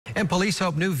And police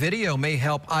hope new video may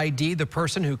help ID the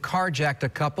person who carjacked a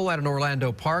couple at an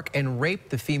Orlando park and raped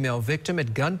the female victim at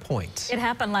gunpoint. It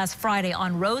happened last Friday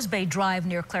on Rose Bay Drive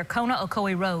near Clarkona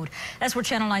Ocoee Road. That's where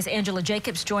Channel 9's Angela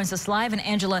Jacobs joins us live. And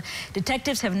Angela,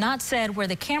 detectives have not said where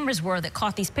the cameras were that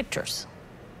caught these pictures.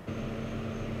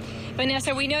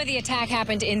 Vanessa, we know the attack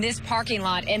happened in this parking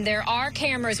lot, and there are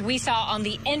cameras we saw on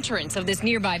the entrance of this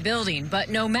nearby building. But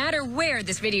no matter where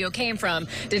this video came from,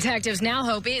 detectives now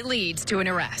hope it leads to an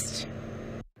arrest.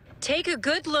 Take a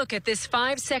good look at this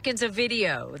 5 seconds of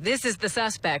video. This is the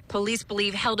suspect police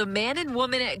believe held a man and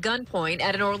woman at gunpoint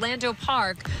at an Orlando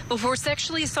park before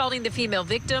sexually assaulting the female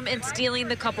victim and stealing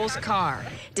the couple's car.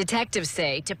 Detectives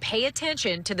say to pay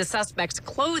attention to the suspect's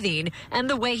clothing and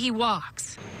the way he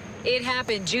walks. It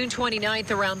happened June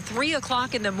 29th around 3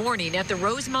 o'clock in the morning at the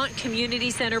Rosemont Community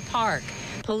Center Park.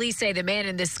 Police say the man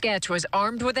in this sketch was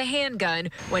armed with a handgun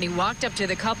when he walked up to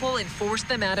the couple and forced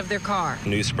them out of their car.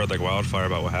 News spread like wildfire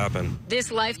about what happened.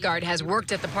 This lifeguard has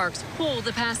worked at the park's pool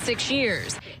the past 6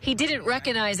 years. He didn't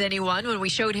recognize anyone when we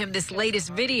showed him this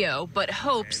latest video, but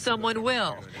hopes someone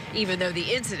will. Even though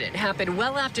the incident happened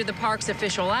well after the park's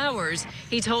official hours,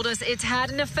 he told us it's had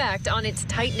an effect on its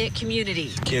tight-knit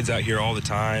community. Kids out here all the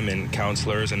time and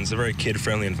counselors, and it's a very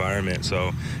kid-friendly environment,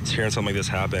 so hearing something like this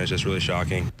happen is just really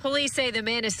shocking. Police say the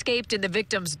man escaped in the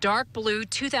victim's dark blue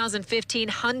 2015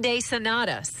 Hyundai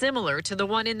Sonata, similar to the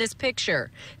one in this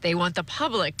picture. They want the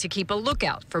public to keep a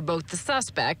lookout for both the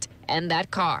suspect and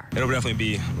that car. It'll definitely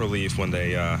be relief when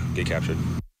they get captured.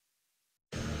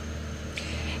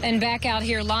 And back out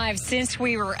here live, since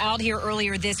we were out here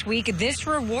earlier this week, this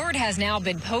reward has now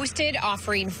been posted,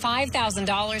 offering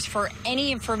 $5,000 for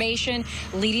any information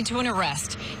leading to an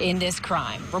arrest in this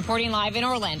crime. Reporting live in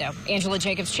Orlando, Angela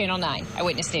Jacobs, Channel 9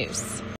 Eyewitness News.